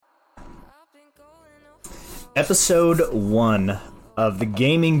Episode 1 of the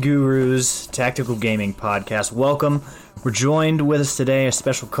Gaming Gurus Tactical Gaming Podcast. Welcome. We're joined with us today, a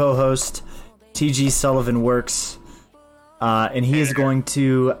special co-host, TG Sullivan Works, and he is going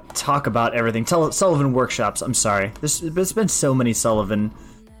to talk about everything. Sullivan Workshops, I'm sorry. There's been so many Sullivan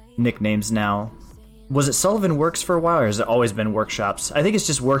nicknames now. Was it Sullivan Works for a while, or has it always been Workshops? I think it's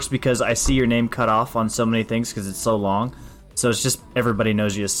just Works because I see your name cut off on so many things because it's so long. So it's just everybody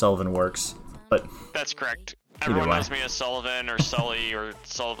knows you as Sullivan Works. But that's correct. Everyone knows me as Sullivan or Sully or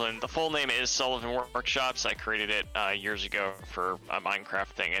Sullivan. The full name is Sullivan Workshops. I created it years ago for a Minecraft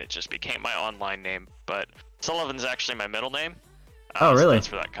thing, and it just became my online name. But Sullivan's actually my middle name. Oh, really? So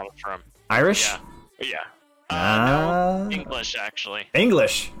that's where that comes from. Irish? Yeah. No, English, actually.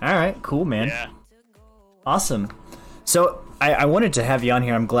 English. All right, cool, man. Yeah. Awesome. So I wanted to have you on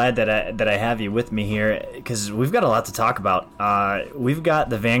here. I'm glad that I have you with me here because we've got a lot to talk about. We've got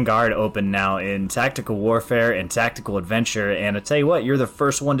the Vanguard open now in Tactical Warfare and Tactical Adventure, and I tell you what, you're the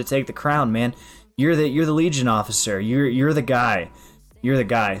first one to take the crown, man. You're the Legion officer. You're the guy. You're the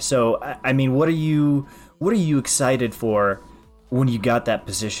guy. So I mean, what are you excited for when you got that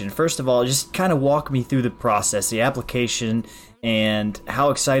position? First of all, just kind of walk me through the process, the application, and how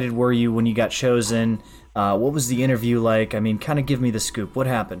excited were you when you got chosen? What was the interview like? I mean, kind of give me the scoop. What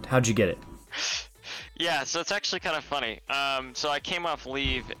happened? How'd you get it? Yeah, so it's actually kind of funny. So I came off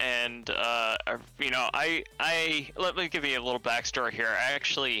leave, and I let me give you a little backstory here. I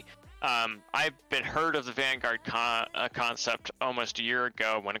actually, I've been heard of the Vanguard concept almost a year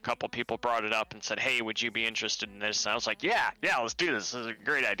ago when a couple people brought it up and said, "Hey, would you be interested in this?" And I was like, "Yeah, let's do this. This is a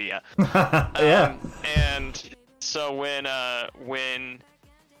great idea." Yeah. And so when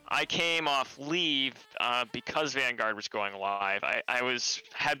I came off leave because Vanguard was going live. I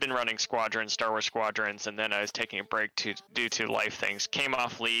had been running Squadrons, Star Wars Squadrons, and then I was taking a break due to life things. Came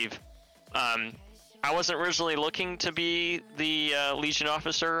off leave. I wasn't originally looking to be the Legion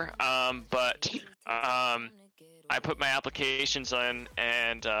officer, but I put my applications in,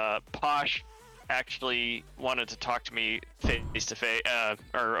 and Posh actually wanted to talk to me face to face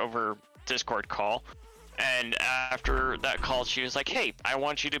or over Discord call. And after that call, she was like, "Hey, I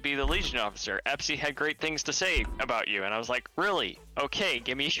want you to be the Legion officer. Epsi had great things to say about you." And I was like, "Really? Okay,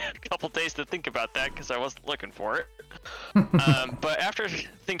 give me a couple days to think about that because I wasn't looking for it." But after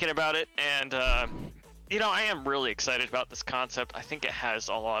thinking about it, and I am really excited about this concept. I think it has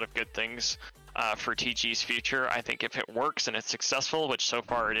a lot of good things for TG's future. I think if it works and it's successful, which so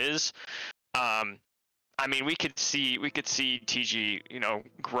far it is, I mean, we could see TG,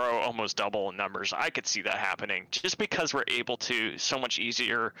 grow almost double in numbers. I could see that happening just because we're able to so much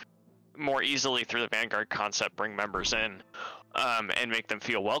more easily through the Vanguard concept, bring members in, and make them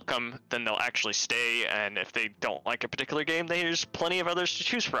feel welcome. Then they'll actually stay. And if they don't like a particular game, there's plenty of others to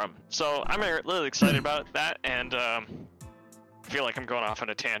choose from. So I'm really excited about that. And I feel like I'm going off on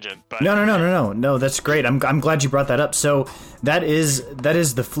a tangent, but No, that's great. I'm glad you brought that up. So that is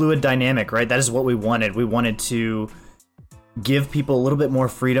the fluid dynamic, right? That is what we wanted. We wanted to give people a little bit more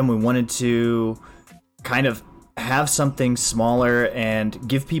freedom. We wanted to kind of have something smaller and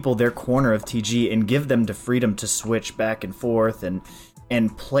give people their corner of TG and give them the freedom to switch back and forth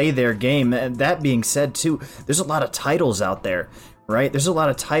and play their game. And that being said, too, there's a lot of titles out there, right? There's a lot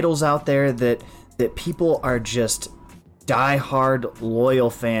of titles out there that people are just die-hard loyal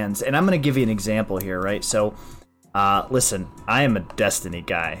fans. And I'm going to give you an example here, right? So listen, I am a Destiny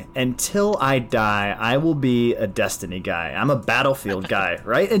guy. Until I die, I will be a Destiny guy. I'm a Battlefield guy,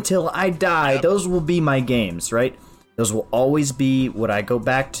 right? Until I die, those will be my games, right? Those will always be what I go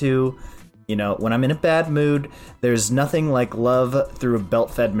back to. When I'm in a bad mood, there's nothing like love through a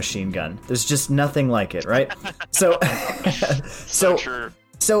belt-fed machine gun. There's just nothing like it, right? So true.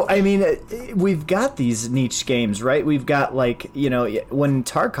 So, I mean, we've got these niche games, right? We've got, when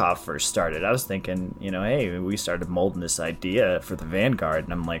Tarkov first started, I was thinking, hey, we started molding this idea for the Vanguard,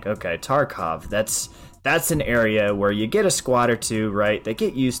 and I'm like, okay, Tarkov, that's an area where you get a squad or two, right? They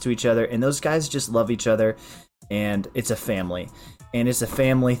get used to each other, and those guys just love each other, and it's a family. And it's a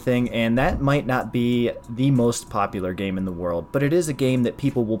family thing, and that might not be the most popular game in the world, but it is a game that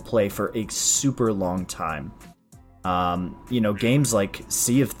people will play for a super long time. Games like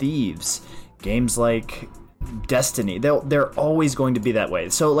Sea of Thieves, games like Destiny, they're always going to be that way.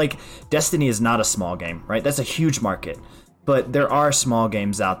 So, Destiny is not a small game, right? That's a huge market. But there are small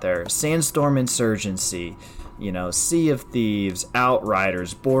games out there. Sandstorm Insurgency, Sea of Thieves,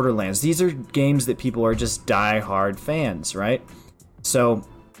 Outriders, Borderlands. These are games that people are just die-hard fans, right? So,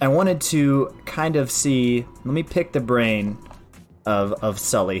 I wanted to kind of see, let me pick the brain of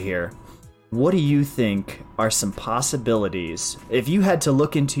Sully here. What do you think are some possibilities, if you had to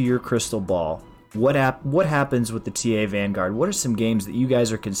look into your crystal ball, what happens with the TA Vanguard? What are some games that you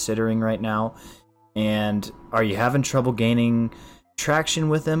guys are considering right now? And are you having trouble gaining traction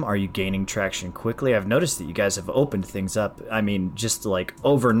with them? Are you gaining traction quickly? I've noticed that you guys have opened things up. I mean, just like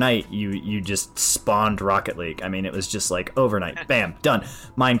overnight, you just spawned Rocket League. I mean, it was just like overnight, bam, done.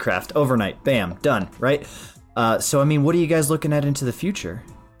 Minecraft, overnight, bam, done, right? So, I mean, what are you guys looking at into the future?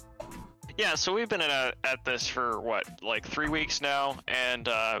 Yeah, so we've been at this for, like 3 weeks now, and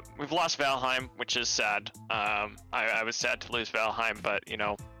we've lost Valheim, which is sad. I was sad to lose Valheim, but,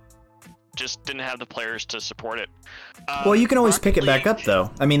 just didn't have the players to support it. Well, you can always pick it back up,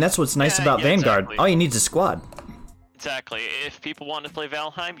 though. I mean, that's what's nice about Vanguard. Exactly. All you need is a squad. Exactly. If people want to play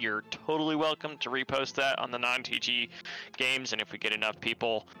Valheim, you're totally welcome to repost that on the non-TG games, and if we get enough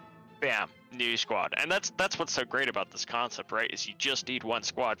people, bam, new squad. And that's what's so great about this concept, right? Is you just need one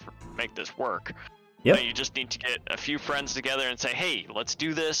squad to make this work. Yep. You just need to get a few friends together and say, hey, let's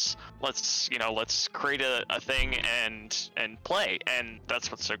do this. Let's create a thing and play. And that's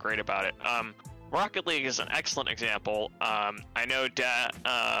what's so great about it. Rocket League is an excellent example. I know Dat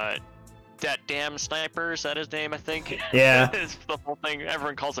Damn Sniper, is that his name, I think? Yeah. It's the whole thing.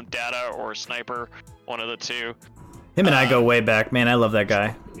 Everyone calls him Data or Sniper, one of the two. Him and I go way back. Man, I love that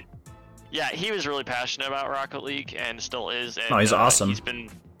guy. Yeah, he was really passionate about Rocket League and still is. And, he's awesome.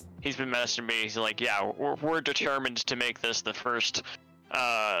 He's been messaging me. He's like, yeah, we're determined to make this the first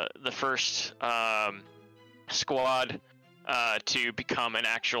squad to become an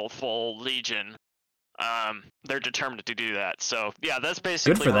actual full Legion. They're determined to do that. So yeah, that's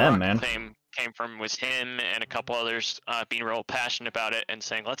basically good for them, man. Fame came from, was him and a couple others being real passionate about it and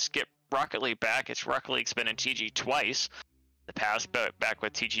saying, let's get Rocket League back. Rocket League's been in TG twice in the past, but back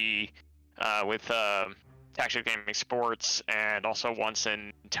with TG with Tactical Gaming Sports, and also once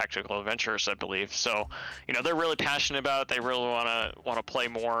in Tactical Adventures, I believe. So, they're really passionate about it. They really want to play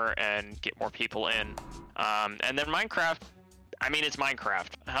more and get more people in. And then Minecraft. I mean, it's Minecraft.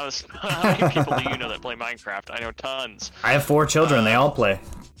 How many people do you know that play Minecraft? I know tons. I have 4 children. They all play.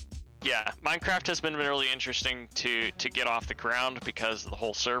 Yeah, Minecraft has been really interesting to get off the ground because of the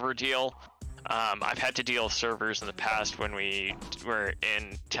whole server deal. I've had to deal with servers in the past when we were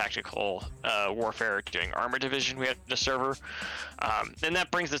in tactical warfare doing Armor Division. We had a server, and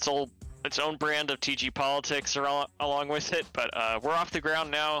that brings its own brand of TG politics along with it. But we're off the ground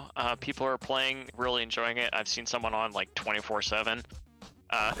now. People are playing, really enjoying it. I've seen someone on like 24/7.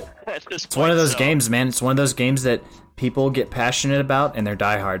 At this point, it's one of those games, man. It's one of those games that people get passionate about and they're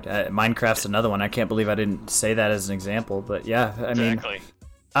diehard. Minecraft's another one. I can't believe I didn't say that as an example, but yeah, I mean. Exactly.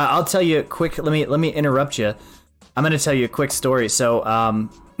 I'll tell you a quick. Let me interrupt you. I'm going to tell you a quick story. So,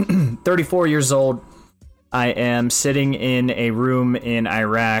 34 years old. I am sitting in a room in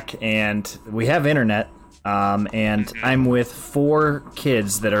Iraq, and we have internet. And I'm with 4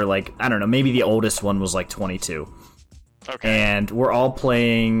 kids that are like, I don't know, maybe the oldest one was like 22. Okay. And we're all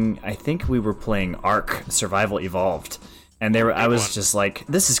playing. I think we were playing Ark Survival Evolved. And I was just like,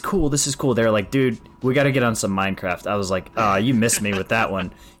 this is cool, this is cool. They were like, dude, we got to get on some Minecraft. I was like, you missed me with that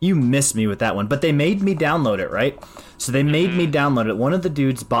one. You missed me with that one. But they made me download it, right? So they made me download it. One of the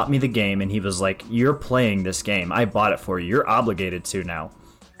dudes bought me the game, and he was like, you're playing this game. I bought it for you. You're obligated to now.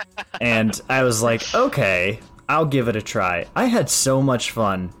 And I was like, okay, I'll give it a try. I had so much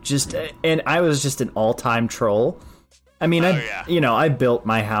fun. And I was just an all-time troll. I mean, I built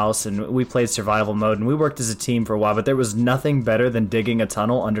my house and we played survival mode and we worked as a team for a while, but there was nothing better than digging a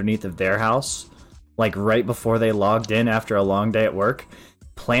tunnel underneath of their house, like right before they logged in after a long day at work,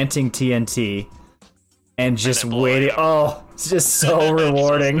 planting TNT and just waiting. Oh, it's just so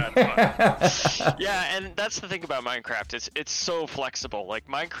rewarding. Yeah, and that's the thing about Minecraft. It's so flexible. Like,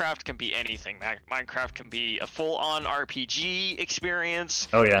 Minecraft can be anything. Minecraft can be a full-on RPG experience.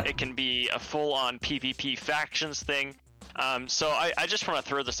 Oh, yeah. It can be a full-on PvP factions thing. So I just want to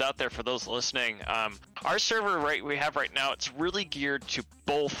throw this out there for those listening. Our server we have right now, it's really geared to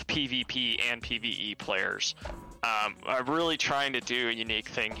both PvP and PvE players. I'm really trying to do a unique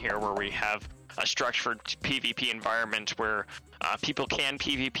thing here where we have a structured PvP environment where people can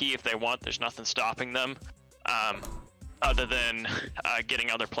PvP if they want. There's nothing stopping them, other than getting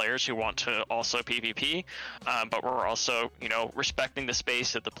other players who want to also PvP. But we're also, respecting the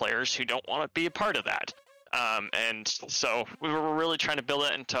space of the players who don't want to be a part of that. And so we were really trying to build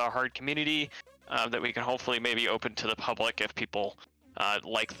it into a hard community that we can hopefully maybe open to the public if people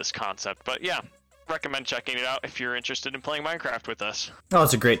like this concept. But yeah, recommend checking it out if you're interested in playing Minecraft with us. Oh,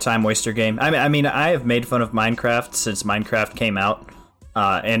 it's a great time waster game. I mean, I have made fun of Minecraft since Minecraft came out,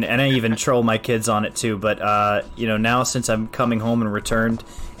 and I even troll my kids on it too. But now since I'm coming home and returned,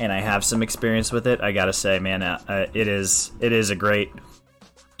 and I have some experience with it, I gotta say, man, it is a great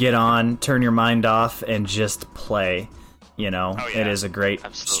get on, turn your mind off, and just play. You know, Oh, yeah. it is a great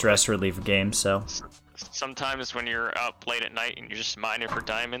Absolutely. stress relief game. So Sometimes when you're up late at night and you're just mining for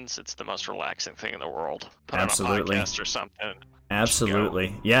diamonds, it's the most relaxing thing in the world. Put Absolutely. on a podcast or something.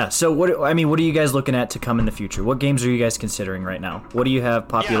 absolutely, yeah. So what are you guys looking at to come in the future? What games are you guys considering right now? What do you have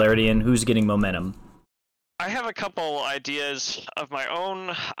popularity in? Who's getting momentum? I have a couple ideas of my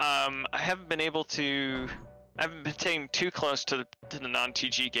own. I haven't been staying too close to the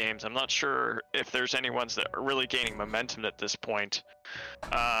non-TG games. I'm not sure if there's any ones that are really gaining momentum at this point.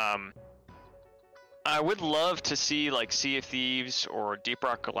 I would love to see like Sea of Thieves or Deep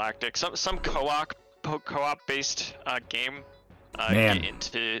Rock Galactic, some co-op based game get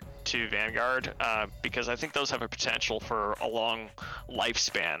into Vanguard, because I think those have a potential for a long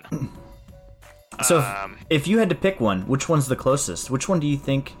lifespan. So if you had to pick one, which one's the closest? Which one do you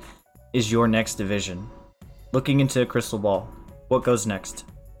think is your next division? Looking into a crystal ball, what goes next?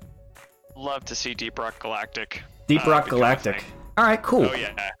 Love to see Deep Rock Galactic. Deep Rock become a Galactic. thing. All right, cool. Oh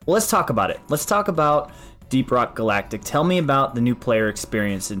yeah. Well, let's talk about it. Let's talk about Deep Rock Galactic. Tell me about the new player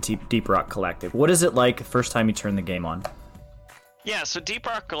experience in Deep Rock Galactic. What is it like the first time you turn the game on? Yeah, so Deep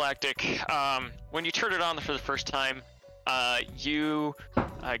Rock Galactic, when you turn it on for the first time, you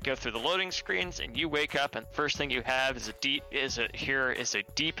go through the loading screens and you wake up, and the first thing you have is a deep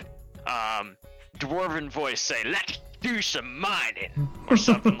dwarven voice say, "Let's do some mining," or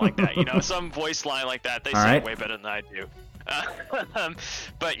something like that. You know, some voice line like that. They say it way better than I do.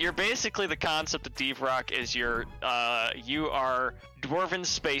 But you're basically, the concept of Deep Rock is you are dwarven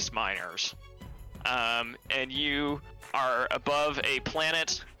space miners, and you are above a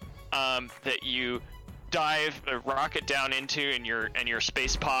planet that you dive a rocket down into in your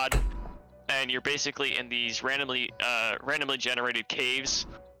space pod, and you're basically in these randomly generated caves,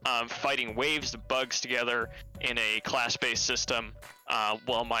 fighting waves of bugs together in a class-based system,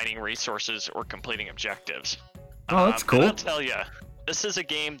 while mining resources or completing objectives. Oh, that's cool. And I'll tell you, this is a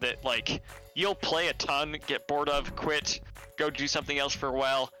game that, like, you'll play a ton, get bored of, quit, go do something else for a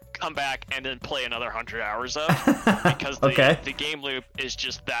while, come back, and then play another 100 hours of, because the game loop is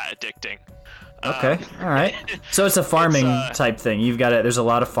just that addicting. Okay, all right. So it's a farming type thing. You've got it. There's a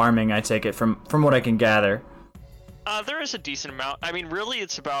lot of farming, I take it, from what I can gather. There is a decent amount. I mean, really,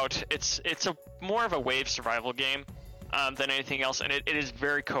 it's a more of a wave survival game than anything else, and it is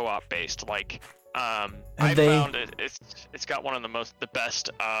very co-op based. Like, found it's got one of the best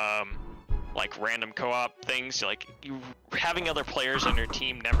like random co-op things. Like, you having other players on your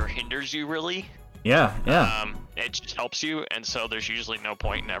team never hinders you really. Yeah. It just helps you, and so there's usually no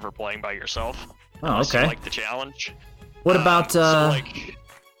point in ever playing by yourself. Oh, okay. You like the challenge. What about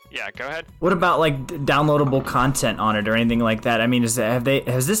yeah, go ahead. What about like downloadable content on it or anything like that? I mean,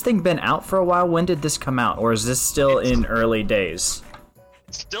 has this thing been out for a while? When did this come out, or is this still in early days?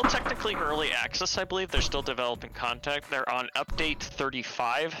 Still technically early access, I believe. They're still developing content. They're on update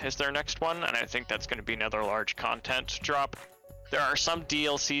 35 is their next one, and I think that's going to be another large content drop. There are some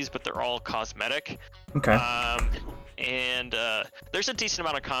DLCs, but they're all cosmetic. Okay. And there's a decent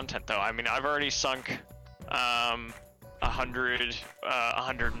amount of content, though. I mean, I've already sunk 110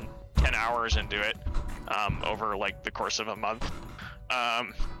 hours into it over like the course of a month,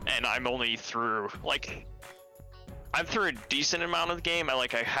 and I'm only through I'm through a decent amount of the game. I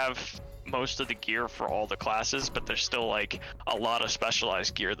have most of the gear for all the classes, but there's still like a lot of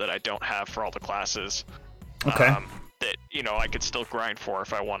specialized gear that I don't have for all the classes. Okay. That I could still grind for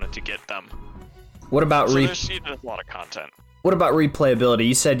if I wanted to get them. What about there's a lot of content. What about replayability?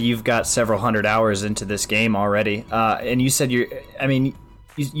 You said you've got several hundred hours into this game already, and you said you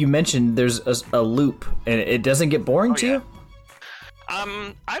mentioned there's a loop, and it doesn't get boring to you?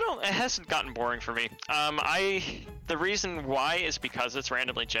 It hasn't gotten boring for me. The reason why is because it's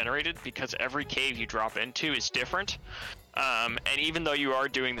randomly generated, because every cave you drop into is different. And even though you are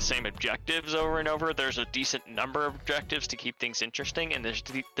doing the same objectives over and over, there's a decent number of objectives to keep things interesting, and there's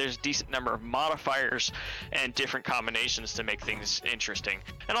a decent number of modifiers and different combinations to make things interesting.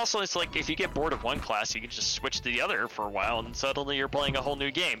 And also, it's like, if you get bored of one class, you can just switch to the other for a while, and suddenly you're playing a whole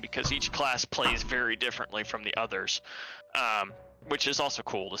new game, because each class plays very differently from the others, which is also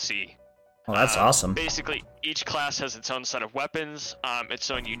cool to see. Well, that's awesome. Basically, each class has its own set of weapons,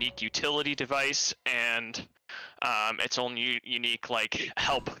 its own unique utility device, and its own unique, like,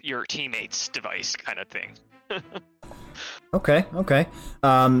 help your teammates device kind of thing. Okay.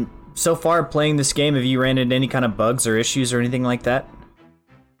 So far, playing this game, have you ran into any kind of bugs or issues or anything like that?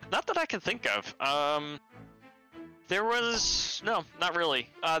 Not that I can think of. No, not really.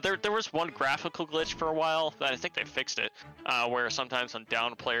 There was one graphical glitch for a while that I think they fixed it, where sometimes when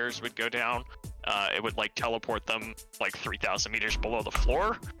down players would go down, it would like teleport them like 3,000 meters below the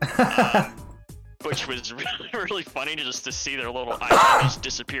floor. Which was really funny just to see their little icons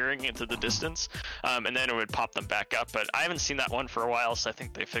disappearing into the distance, and then it would pop them back up. But I haven't seen that one for a while, so I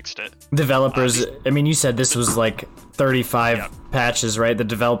think they fixed it. Developers, I mean, you said this was like 35 patches, right? The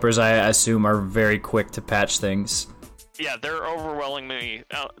developers, I assume, are very quick to patch things. Yeah, they're overwhelmingly.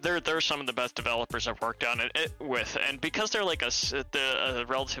 They're some of the best developers I've worked on it with, and because they're like a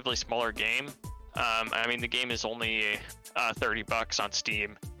relatively smaller game. I mean, the game is only $30 on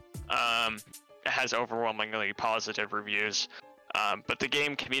Steam. It has overwhelmingly positive reviews, but the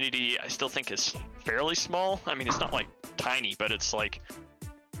game community I still think is fairly small. I mean, it's not like tiny, but it's like,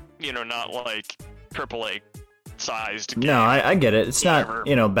 not like AAA sized game. No, I get it. It's not,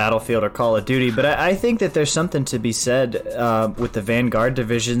 Battlefield or Call of Duty, but I think that there's something to be said with the Vanguard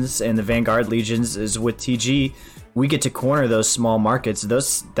divisions and the Vanguard Legions is with TG, we get to corner those small markets.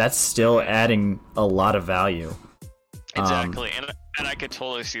 That's still adding a lot of value. Exactly, and I could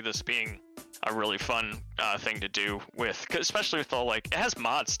totally see this being a really fun thing to do with, especially with all it has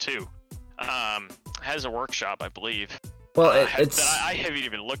mods too. Has a workshop, I believe. Well, that I haven't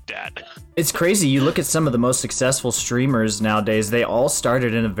even looked at. It's crazy. You look at some of the most successful streamers nowadays. They all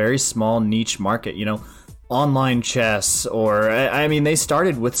started in a very small niche market. Online chess, or I mean, they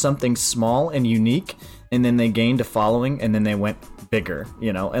started with something small and unique, and then they gained a following, and then they went bigger.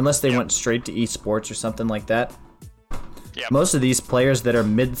 Unless they went straight to esports or something like that. Yep. Most of these players that are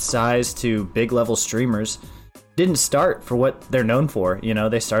mid-sized to big-level streamers didn't start for what they're known for.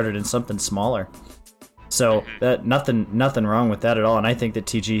 They started in something smaller. So that nothing wrong with that at all. And I think that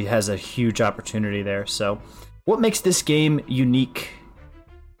TG has a huge opportunity there. So, what makes this game unique?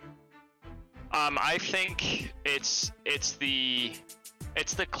 I think it's the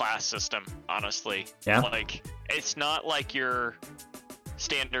class system. Honestly, yeah. It's not like your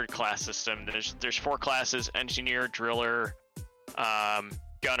standard class system. There's 4 classes: engineer, driller,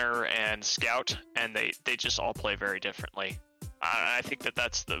 gunner, and scout, and they just all play very differently. I think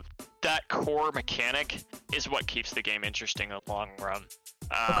that core mechanic is what keeps the game interesting in the long run.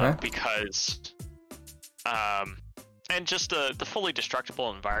 Because and just the fully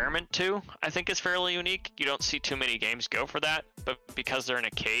destructible environment too, I think is fairly unique. You don't see too many games go for that, but because they're in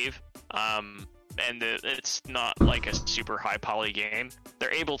a cave, and it's not like a super high poly game,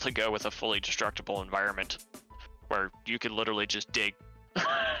 they're able to go with a fully destructible environment where you could literally just dig.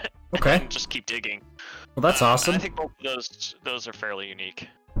 Okay. And just keep digging. Well, that's awesome. I think both of those are fairly unique.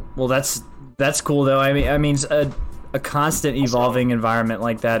 Well, that's cool though. I mean, a constant evolving environment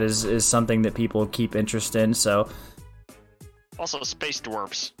like that is something that people keep interest in. So. Also, space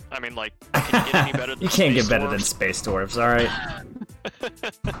dwarves. I mean, can you get any better than you can't space get better dwarves? than space dwarves, all right.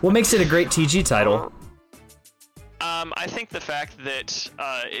 What makes it a great TG title? I think the fact that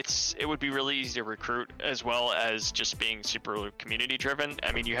it would be really easy to recruit, as well as just being super community driven.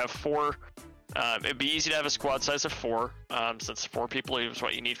 I mean, you have 4. It'd be easy to have a squad size of 4, since 4 people is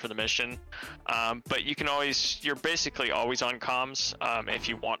what you need for the mission. But you're basically always on comms if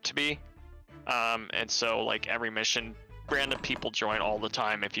you want to be. And so every mission, random people join all the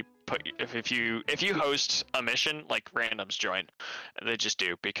time. If you host a mission, randoms join. They just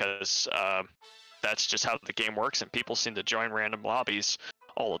do, because that's just how the game works, and people seem to join random lobbies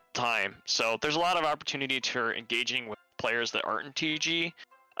all the time. So there's a lot of opportunity to engaging with players that aren't in TG,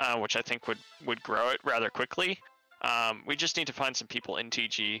 which I think would grow it rather quickly. We just need to find some people in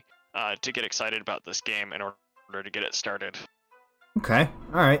TG to get excited about this game in order to get it started. Okay,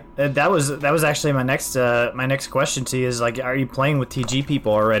 all right. That was actually my next question to you is are you playing with TG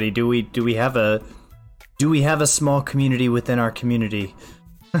people already? Do we have a small community within our community?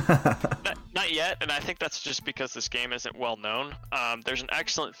 Not yet, and I think that's just because this game isn't well known. There's an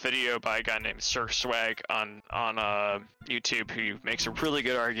excellent video by a guy named Sir Swag on YouTube who makes a really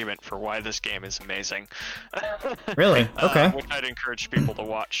good argument for why this game is amazing. Really? Okay. Which I'd encourage people to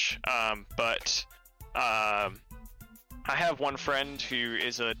watch. But I have one friend who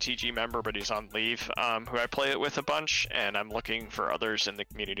is a TG member, but he's on leave, who I play it with a bunch, and I'm looking for others in the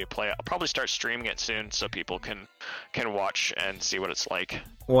community to play it. I'll probably start streaming it soon so people can watch and see what it's like.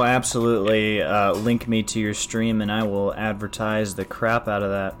 Well, absolutely. Link me to your stream, and I will advertise the crap out of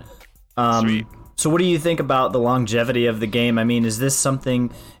that. Sweet. So what do you think about the longevity of the game? I mean, is this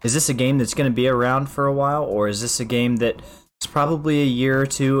a game that's going to be around for a while, or is this a game that's probably a year or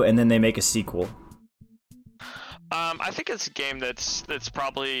two, and then they make a sequel? I think it's a game that's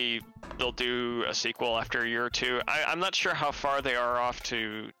probably they'll do a sequel after a year or two. I'm not sure how far they are off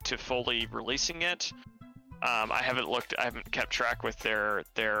to fully releasing it. I haven't kept track with their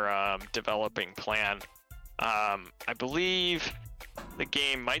developing plan. I believe the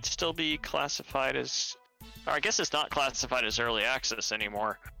game might still be classified as, or I guess it's not classified as early access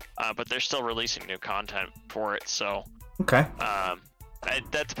anymore, but they're still releasing new content for it. So Okay.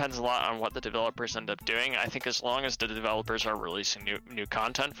 that depends a lot on what the developers end up doing. I think as long as the developers are releasing new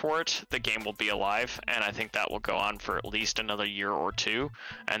content for it, the game will be alive, and I think that will go on for at least another year or two,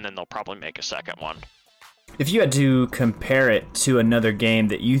 and then they'll probably make a second one. If you had to compare it to another game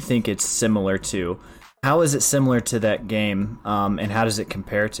that you think it's similar to, how is it similar to that game, and how does it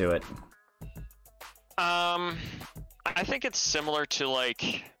compare to it? I think it's similar to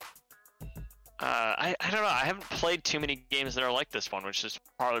like. I don't know. I haven't played too many games that are like this one, which is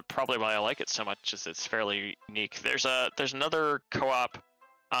probably why I like it so much. Is it's fairly unique. There's another co-op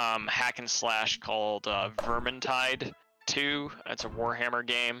hack and slash called Vermintide 2. It's a Warhammer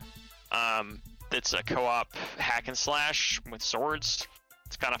game. It's a co-op hack and slash with swords.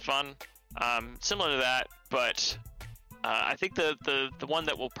 It's kind of fun. Similar to that, but I think the one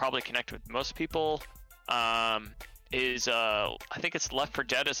that will probably connect with most people is I think it's Left 4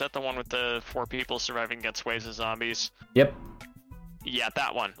 Dead. Is that the one with the 4 people surviving against waves of zombies? Yep. Yeah,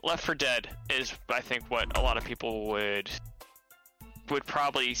 that one. Left 4 Dead is, I think, what a lot of people would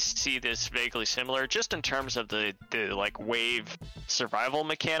probably see this vaguely similar, just in terms of the like wave survival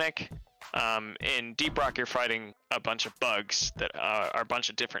mechanic. In Deep Rock, you're fighting a bunch of bugs that are a bunch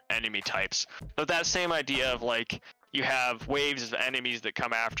of different enemy types. But that same idea of like you have waves of enemies that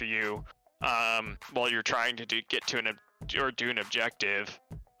come after you while you're trying to get to do an objective,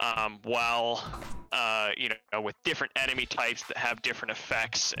 while with different enemy types that have different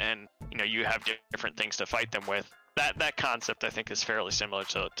effects, and you have different things to fight them with. That concept I think is fairly similar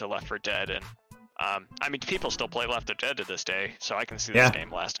to Left 4 Dead, and I mean people still play Left 4 Dead to this day, so I can see this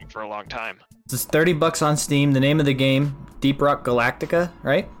game lasting for a long time. It's $30 on Steam. The name of the game, Deep Rock Galactica,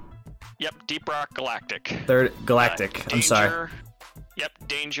 right? Yep, Deep Rock Galactic. Galactic. I'm sorry. Yep,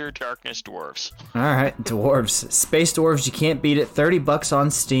 Danger, Darkness, Dwarves. All right, Dwarves. Space Dwarves, you can't beat it. $30 on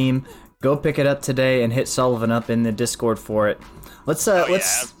Steam. Go pick it up today and hit Sullivan up in the Discord for it. Let's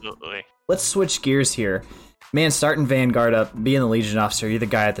absolutely. Let's switch gears here. Man, starting Vanguard up, being the Legion officer, you're the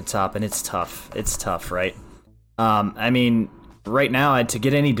guy at the top, and it's tough. It's tough, right? I mean, right now, to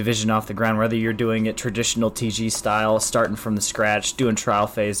get any division off the ground, whether you're doing it traditional TG style, starting from the scratch, doing trial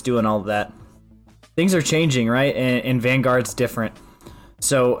phase, doing all of that, things are changing, right? And Vanguard's different.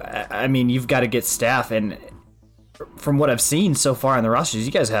 So, I mean, you've got to get staff, and from what I've seen so far in the rosters,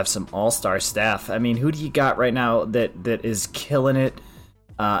 you guys have some all-star staff. I mean, who do you got right now that is killing it?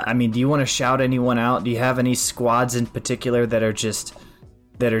 I mean, do you want to shout anyone out? Do you have any squads in particular that are just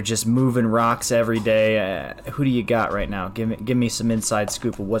moving rocks every day? Who do you got right now? Give me some inside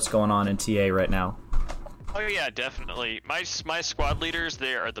scoop of what's going on in TA right now. Oh yeah, definitely. My squad leaders,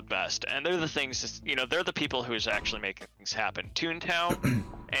 they are the best, and they're the things. They're the people who's actually making things happen. Toontown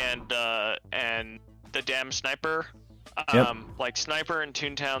and the damn sniper, like Sniper and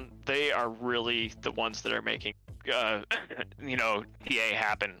Toontown, they are really the ones that are making TA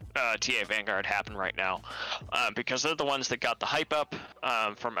Vanguard happen right now, because they're the ones that got the hype up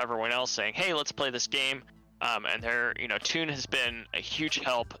from everyone else saying, hey, let's play this game. And Toon has been a huge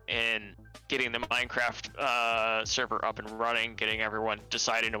help in getting the Minecraft server up and running, getting everyone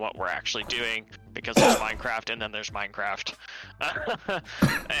deciding on what we're actually doing, because there's Minecraft and then there's Minecraft.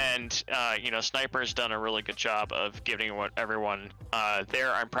 And Sniper's done a really good job of giving everyone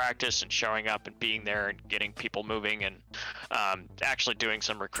there on practice and showing up and being there and getting people moving, and actually doing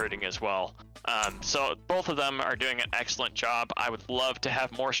some recruiting as well. So both of them are doing an excellent job. I would love to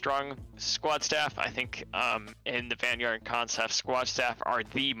have more strong squad staff. I think in the Vanguard concept, squad staff are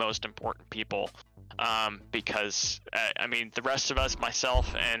the most important people, because the rest of us,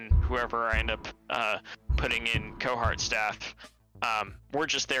 myself and whoever I end up putting in cohort staff, we're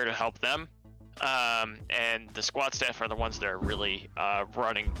just there to help them, and the squad staff are the ones that are really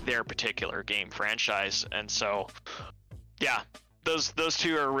running their particular game franchise. And so yeah, those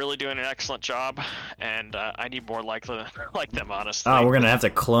two are really doing an excellent job, and I need more like them, honestly. Oh, we're gonna have to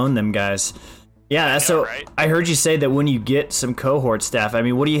clone them guys. Yeah, so right? I heard you say that when you get some cohort staff, I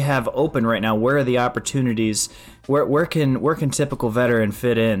mean, what do you have open right now? Where are the opportunities? Where can typical veteran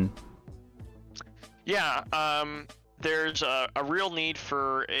fit in? Yeah, there's a real need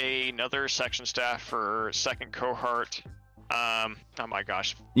for another section staff for second cohort. Oh my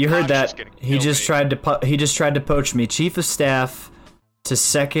gosh! You heard that? He just tried to poach me. Chief of staff to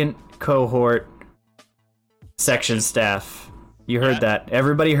second cohort section staff. You heard that?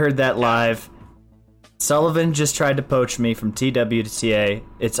 Everybody heard that live. Sullivan just tried to poach me from TW to TA.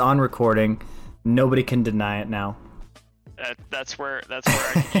 It's on recording. Nobody can deny it now. That's where I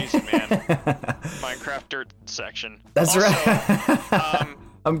can use it, man. Minecraft dirt section. That's also, right.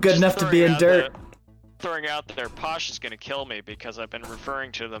 I'm good enough to be in dirt. Throwing out there, Posh is gonna kill me because I've been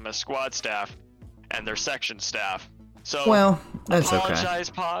referring to them as squad staff and their section staff. So well, that's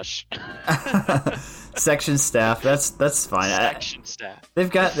apologize, Posh. Section staff. That's fine. Section staff. They've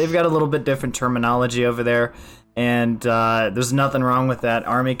got a little bit different terminology over there, and there's nothing wrong with that.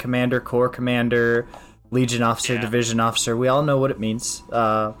 Army commander, corps commander, Legion officer, division officer. We all know what it means.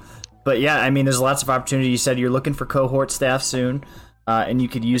 But yeah, I mean, there's lots of opportunity. You said you're looking for cohort staff soon, and you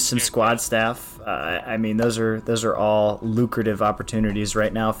could use some squad staff. I mean, those are all lucrative opportunities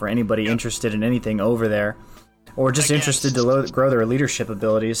right now for anybody interested in anything over there, or just interested to grow their leadership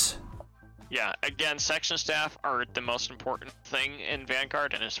abilities. Yeah, again, section staff are the most important thing in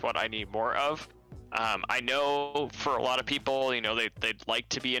Vanguard, and it's what I need more of. I know for a lot of people, you know, they'd like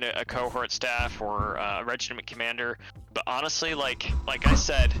to be in a cohort staff or a regiment commander, but honestly, like I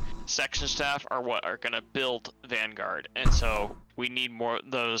said, section staff are what are going to build Vanguard, and so we need more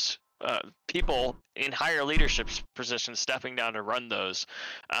of those people in higher leadership positions stepping down to run those,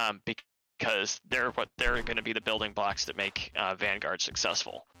 because they're going to be the building blocks that make Vanguard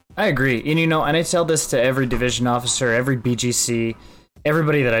successful. I agree, and and I tell this to every division officer, every BGC,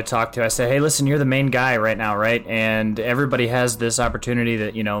 everybody that I talk to. I say, hey, listen, you're the main guy right now, right? And everybody has this opportunity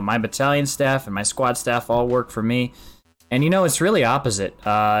that, my battalion staff and my squad staff all work for me. And, it's really opposite.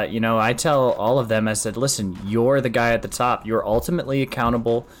 I tell all of them, I said, listen, you're the guy at the top. You're ultimately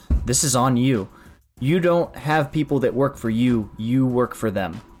accountable. This is on you. You don't have people that work for you. You work for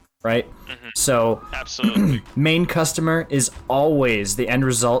them, right? Mm-hmm. So absolutely. Main customer is always the end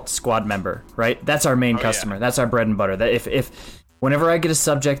result squad member, right? That's our main customer. Yeah. That's our bread and butter. That if whenever I get a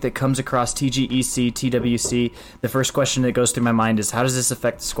subject that comes across TGEC, TWC, the first question that goes through my mind is, how does this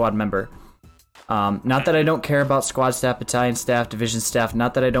affect the squad member? Not that I don't care about squad staff, battalion staff, division staff,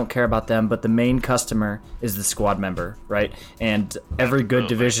 not that I don't care about them, but the main customer is the squad member, right? And every good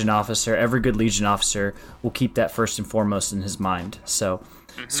division officer, every good Legion officer will keep that first and foremost in his mind. So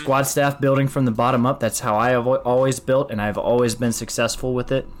squad staff building from the bottom up, that's how I have always built, and I've always been successful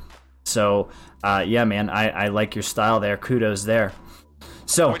with it. So, yeah, man, I like your style there. Kudos there.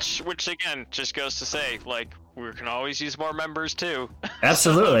 So, which again just goes to say, like, we can always use more members too.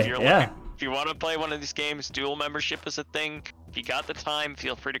 Absolutely, so yeah. If you want to play one of these games, dual membership is a thing. If you got the time,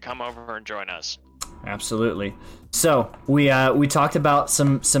 feel free to come over and join us. Absolutely. So we talked about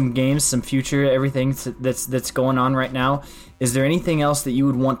some games, some future, everything that's going on right now. Is there anything else that you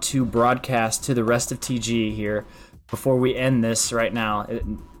would want to broadcast to the rest of TG here before we end this right now?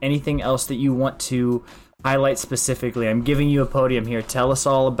 Anything else that you want to highlight specifically? I'm giving you a podium here. Tell us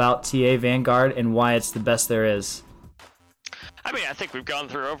all about TA Vanguard and why it's the best there is. I mean, I think we've gone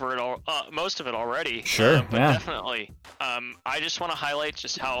through over it all, most of it already. Sure, but yeah. Definitely. I just want to highlight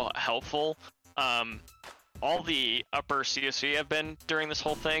just how helpful all the upper CSV have been during this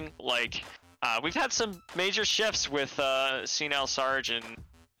whole thing. Like, we've had some major shifts with Senile Sarge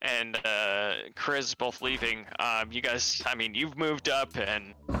and Chris both leaving. You guys, I mean, you've moved up,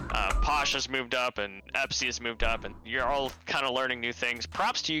 and Posh has moved up, and Epsi has moved up, and you're all kind of learning new things.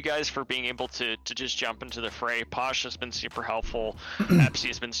 Props to you guys for being able to just jump into the fray. Posh has been super helpful. Epsi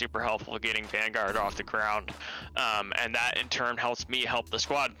has been super helpful getting Vanguard off the ground, and that in turn helps me help the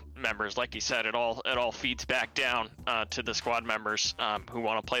squad members. Like you said, it all feeds back down to the squad members who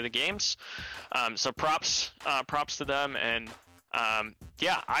want to play the games. So props to them, and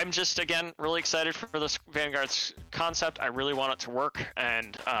yeah, I'm just, again, really excited for this Vanguard's concept. I really want it to work,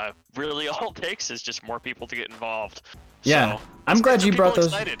 and really all it takes is just more people to get involved. Yeah, so, I'm glad you brought those.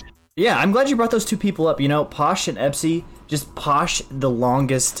 Excited. Yeah, I'm glad you brought those two people up. Posh and Epsi, just Posh, the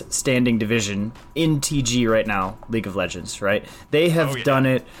longest standing division in TG right now, League of Legends, right? They have done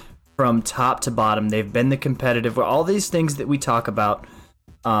it from top to bottom. They've been the competitive, all these things that we talk about.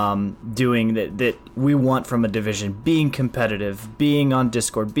 Doing that we want from a division, being competitive, being on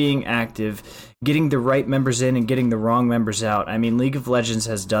Discord, being active, getting the right members in and getting the wrong members out. I mean, League of Legends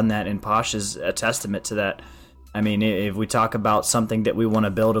has done that, and Posh is a testament to that. I mean, if we talk about something that we want to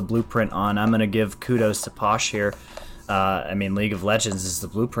build a blueprint on, I'm going to give kudos to Posh here. I mean, League of Legends is the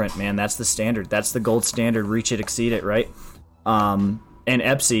blueprint, man. That's the standard. That's the gold standard. Reach it, exceed it, right? And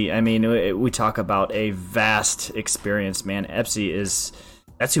Epsi, I mean, we talk about a vast experience, man. Epsi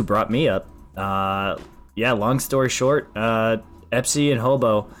that's who brought me up. Yeah, long story short, Epsi and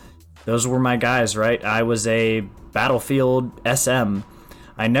Hobo, those were my guys, right? I was a Battlefield SM.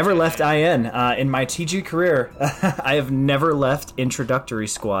 I never left IN. In my TG career, I have never left Introductory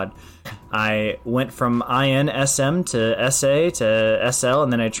Squad. I went from IN SM to SA to SL,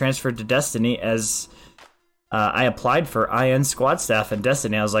 and then I transferred to Destiny as I applied for IN squad staff in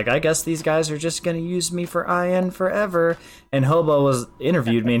Destiny. I was like, I guess these guys are just going to use me for IN forever. And Hobo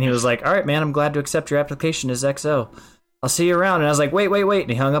interviewed me, and he was like, all right, man, I'm glad to accept your application as XO. I'll see you around. And I was like, wait. And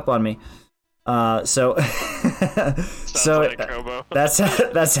he hung up on me. So like Hobo. that's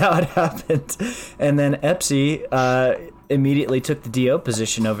how it happened. And then Epsy immediately took the DO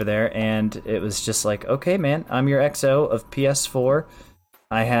position over there, and it was just like, okay, man, I'm your XO of PS4.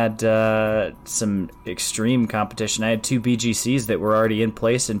 I had some extreme competition. I had 2 BGCs that were already in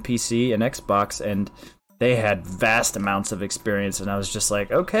place in PC and Xbox, and they had vast amounts of experience. And I was just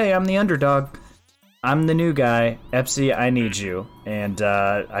like, okay, I'm the underdog. I'm the new guy. Epsy, I need you. And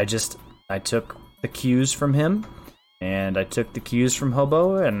I took the cues from him, and I took the cues from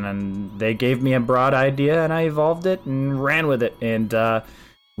Hobo, and then they gave me a broad idea, and I evolved it and ran with it. And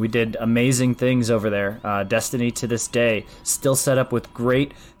we did amazing things over there. Destiny to this day still set up with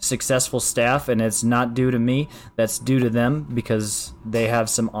great, successful staff, and it's not due to me. That's due to them because they have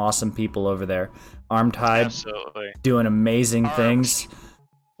some awesome people over there. Armed Hide, Absolutely. doing amazing things.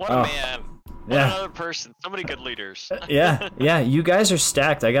 What a man. What another person. So many good leaders. Yeah. You guys are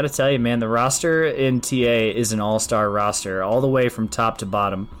stacked. I got to tell you, man, the roster in TA is an all-star roster, all the way from top to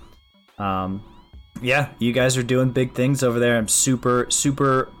bottom. Yeah, you guys are doing big things over there. I'm super,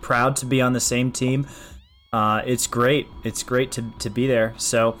 super proud to be on the same team. It's great. It's great to be there.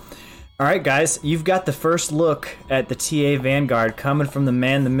 So, all right, guys, you've got the first look at the TA Vanguard coming from the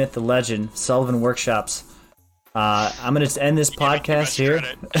man, the myth, the legend, Sullivan Workshops. I'm going to end this podcast here.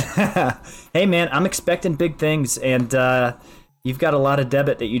 Hey, man, I'm expecting big things, and you've got a lot of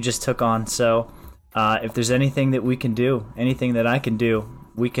debit that you just took on. So if there's anything that we can do, anything that I can do,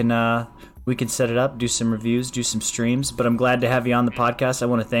 we can set it up, do some reviews, do some streams. But I'm glad to have you on the podcast. I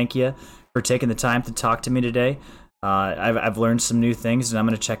want to thank you for taking the time to talk to me today. I've learned some new things, and I'm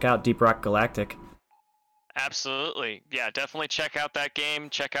going to check out Deep Rock Galactic. Absolutely. Yeah, definitely check out that game.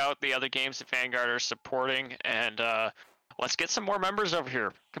 Check out the other games that Vanguard are supporting, and let's get some more members over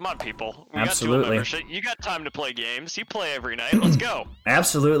here. Come on, people. We Absolutely. got dual membership. You got time to play games. You play every night. Let's go.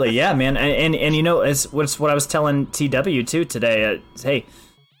 Absolutely. Yeah, man. And you know, it's what I was telling TW too today. Hey,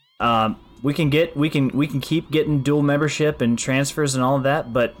 we can keep getting dual membership and transfers and all of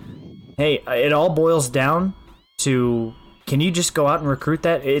that, but hey, it all boils down to, can you just go out and recruit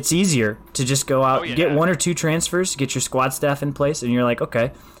that? It's easier to just go out, get 1 or 2 transfers, get your squad staff in place, and you're like,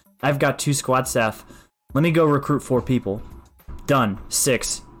 okay, I've got 2 squad staff. Let me go recruit 4 people. Done.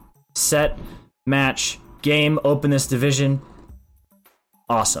 6. Set, match, game, open this division.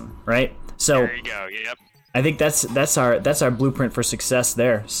 Awesome, right? So there you go. Yep. I think that's our blueprint for success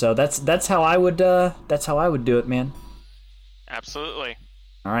there. So that's how I would do it, man. Absolutely.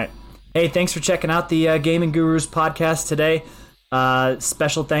 All right. Hey, thanks for checking out the Gaming Gurus podcast today.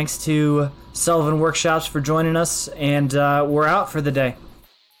 Special thanks to Sullivan Workshops for joining us, and we're out for the day.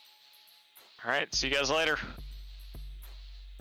 All right. See you guys later.